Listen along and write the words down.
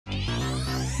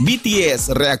BTS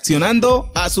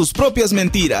reaccionando a sus propias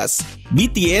mentiras.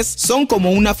 BTS son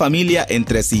como una familia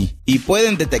entre sí y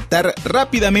pueden detectar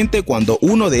rápidamente cuando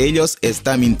uno de ellos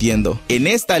está mintiendo. En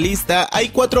esta lista hay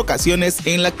 4 ocasiones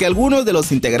en las que alguno de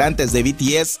los integrantes de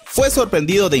BTS fue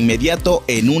sorprendido de inmediato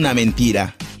en una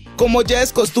mentira. Como ya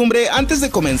es costumbre, antes de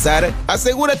comenzar,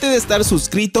 asegúrate de estar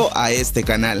suscrito a este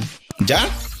canal. ¿Ya?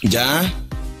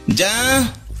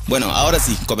 Bueno, ahora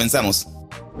sí, comenzamos.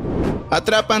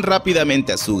 Atrapan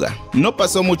rápidamente a Suga. No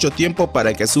pasó mucho tiempo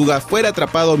para que Suga fuera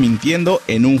atrapado mintiendo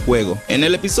en un juego. En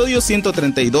el episodio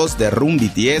 132 de Room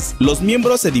BTS, los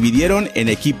miembros se dividieron en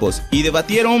equipos y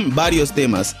debatieron varios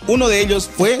temas. Uno de ellos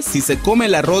fue si se come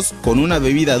el arroz con una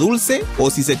bebida dulce o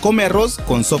si se come arroz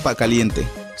con sopa caliente.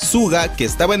 Suga, que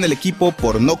estaba en el equipo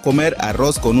por no comer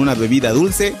arroz con una bebida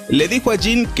dulce, le dijo a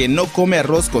Jin que no come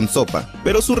arroz con sopa,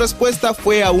 pero su respuesta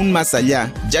fue aún más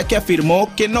allá, ya que afirmó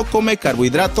que no come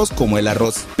carbohidratos como el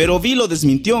arroz. Pero V lo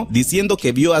desmintió, diciendo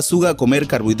que vio a Suga comer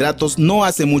carbohidratos no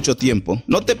hace mucho tiempo.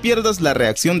 No te pierdas la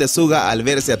reacción de Suga al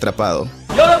verse atrapado.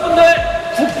 여러분들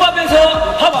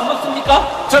국밥에서 밥 안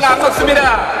먹습니까? 저는 안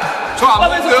먹습니다. 저 안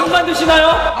국밥에서 먹고요. 국만 드시나요?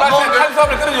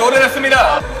 탄수화물 끓여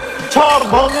요리했습니다. 저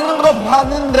먹는 거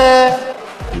봤는데.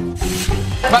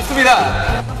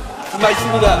 맞습니다.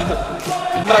 맛있습니다.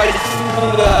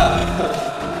 맛있습니다.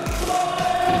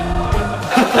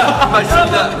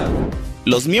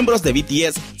 Los miembros de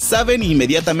BTS saben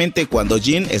inmediatamente cuando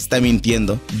Jin está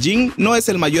mintiendo. Jin no es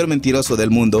el mayor mentiroso del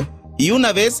mundo. Y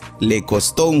una vez le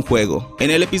costó un juego.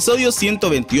 En el episodio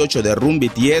 128 de Room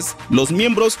BTS, los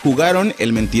miembros jugaron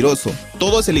el mentiroso.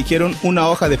 Todos eligieron una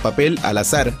hoja de papel al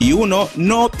azar y uno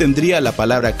no obtendría la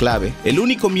palabra clave. El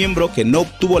único miembro que no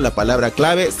obtuvo la palabra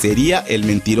clave sería el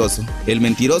mentiroso. El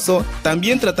mentiroso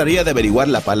también trataría de averiguar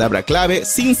la palabra clave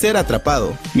sin ser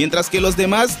atrapado, mientras que los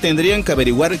demás tendrían que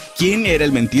averiguar quién era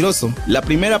el mentiroso. La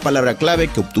primera palabra clave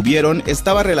que obtuvieron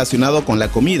estaba relacionado con la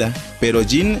comida, pero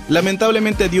Jin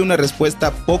lamentablemente dio una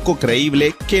respuesta poco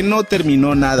creíble que no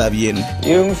terminó nada bien.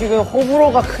 이 음식은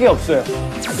호불호가 크게 없어요.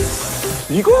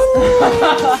 이건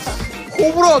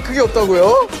호불호가 크게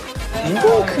없다고요?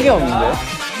 이건 크게 없는데.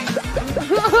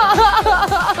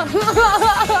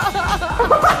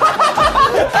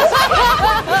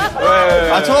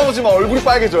 아 쳐다보지 마. 얼굴이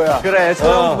빨개져야. 그래,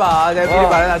 쳐다보지 마. 내가 미리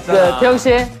말해놨잖아. 네, 태영 씨.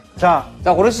 자,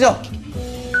 고르시죠.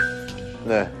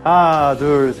 네. 하나,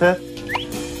 둘, 셋.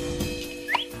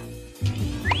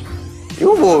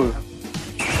 이거 뭐?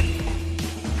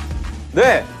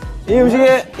 네. 이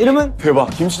음식의 이름은?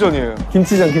 대박. 김치전이에요.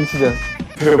 김치전.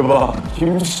 대박.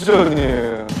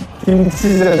 김치전이에요.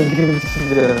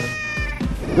 김치전.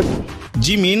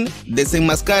 Jimin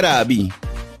desenmascara a V.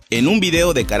 En un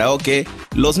video de karaoke,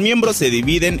 los miembros se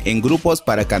dividen en grupos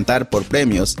para cantar por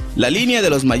premios. La línea de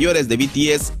los mayores de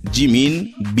BTS,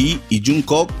 Jimin, V y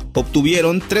Jungkook,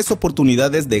 obtuvieron 3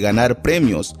 oportunidades de ganar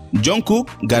premios. Jungkook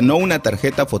ganó una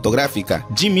tarjeta fotográfica,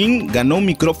 Jimin ganó un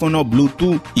micrófono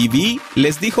Bluetooth y V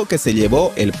les dijo que se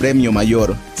llevó el premio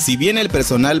mayor. Si bien el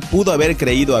personal pudo haber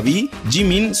creído a V,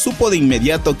 Jimin supo de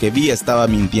inmediato que V estaba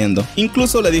mintiendo.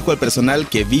 Incluso le dijo al personal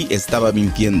que V estaba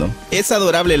mintiendo. Es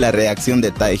adorable la reacción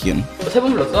de Taehyun.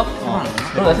 3번 불렀어?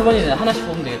 그럼 나 3번이네. 하나씩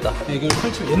뽑으면 되겠다. 이거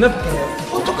설치 옛날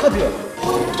포토카드야.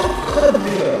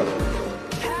 포토카드야.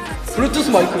 블루투스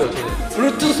마이크요.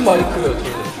 블루투스 마이크요.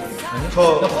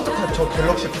 저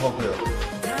갤럭시 버그요.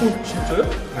 오 진짜요?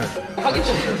 네. 확인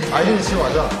좀. 아이린 씨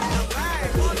맞아.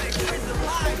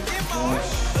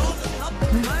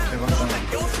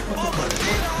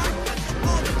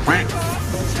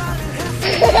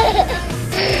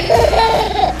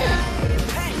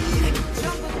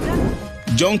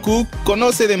 Jungkook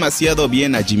conoce demasiado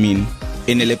bien a Jimin.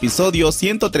 En el episodio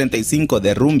 135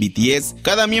 de Room BTS,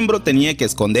 cada miembro tenía que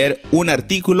esconder un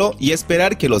artículo y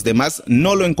esperar que los demás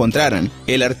no lo encontraran.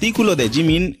 El artículo de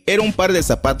Jimin era un par de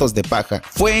zapatos de paja.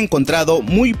 Fue encontrado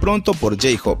muy pronto por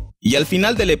J-Hope. Y al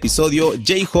final del episodio,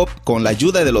 J-Hope, con la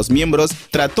ayuda de los miembros,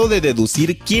 trató de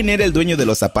deducir quién era el dueño de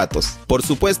los zapatos. Por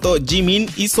supuesto, Jimin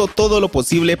hizo todo lo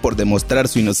posible por demostrar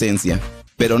su inocencia.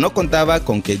 Pero no contaba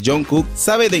con que Jungkook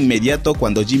sabe de inmediato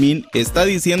cuando Jimin está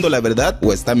diciendo la verdad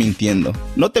o está mintiendo.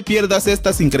 No te pierdas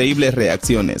estas increíbles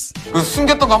reacciones. 그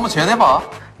숨겼던 거 한번 재현해봐.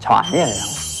 저 아니에요.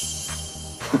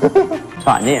 저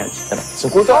아니에요, 진짜로.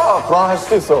 지금 꼴찌가 불안할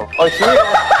수도 있어. 아 지민이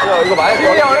이거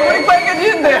만약에 얼굴이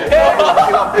빨개지는데.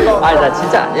 아니, 나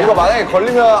진짜 아니야. 이거 만약에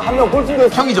걸리면 한 명 꼴찌도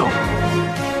형이죠.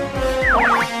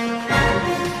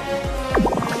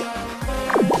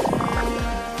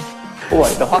 우와,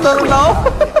 이거 확. 나는 나와?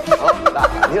 나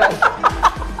아니라니까.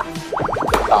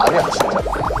 나 아니야 진짜.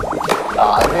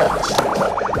 나 아니야 진짜.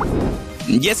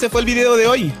 Y ese fue el video de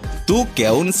hoy. Tú que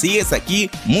aún sigues aquí,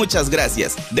 muchas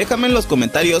gracias. Déjame en los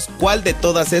comentarios cuál de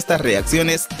todas estas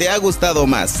reacciones te ha gustado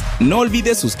más. No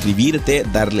olvides suscribirte,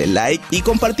 darle like y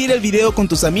compartir el video con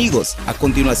tus amigos. A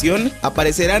continuación,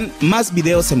 aparecerán más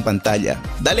videos en pantalla.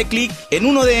 Dale click en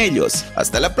uno de ellos.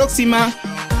 ¡Hasta la próxima!